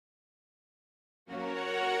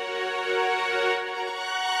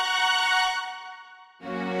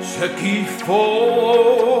ce qu'il faut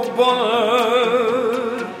au bonheur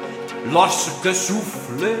lorsque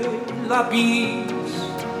souffle la bise.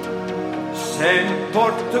 C'est une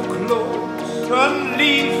porte close, un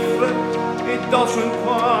livre et dans un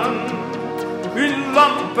coin une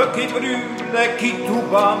lampe qui brûle et qui tout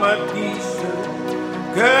bas me dise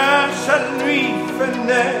que cette nuit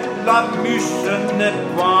venait, la muse n'est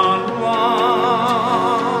pas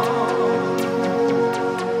loin.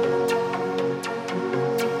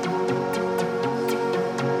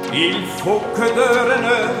 Il faut que d'heure en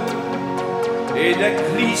heure et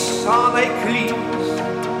d'église à l'église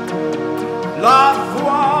la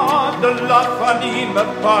voix de la famille me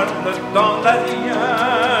parle dans les rien.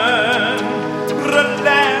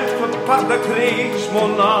 Relève par de crise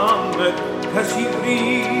mon âme que s'y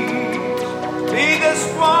brise, et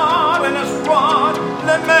d'espoir en espoir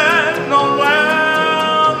les mène au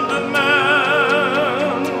lendemain.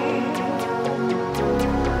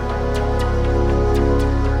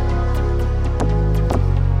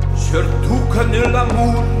 Surtout que nul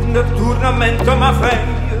amour ne tourmente ma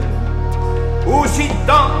veille,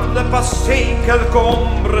 aussitôt le passé quelque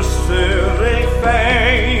ombre se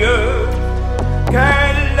réveille,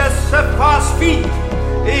 qu'elle se fasse vite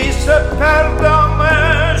et se perde dans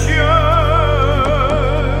mes yeux.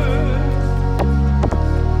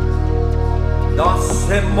 Dans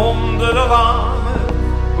ce monde de l'âme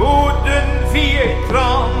ou d'une vie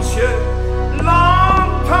étrange,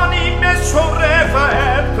 l'anime saurait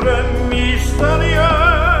être mystérieux,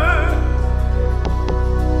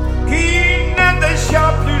 qui n'est déjà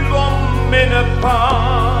plus l'homme mais ne pas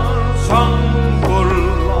encore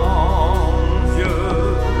l'envieux.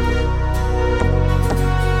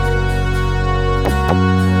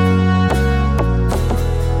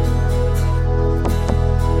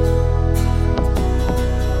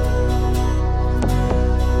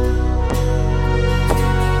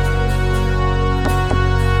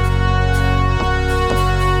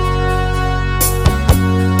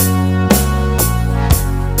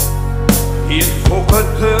 Il faut que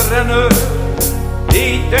de reine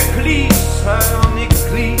et d'église en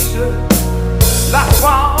église la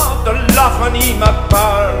voix de l'avenir me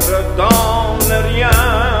parle dans le rien.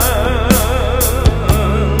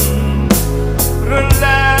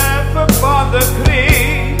 Relève pas de cri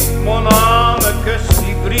mon âme que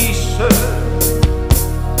s'y brise,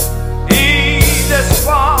 et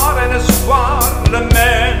d'espoir en espoir le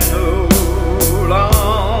mène au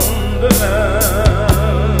lendemain.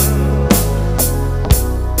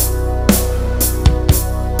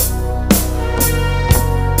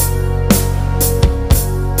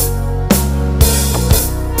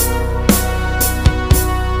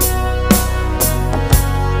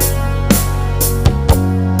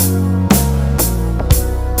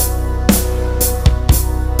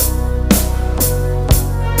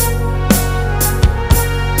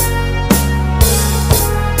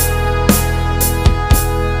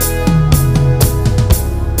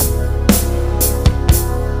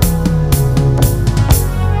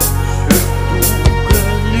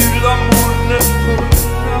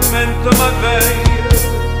 Ma veille,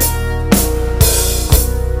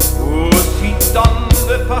 aussi dans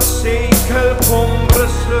le passé, quelque ombre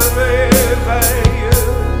se réveille.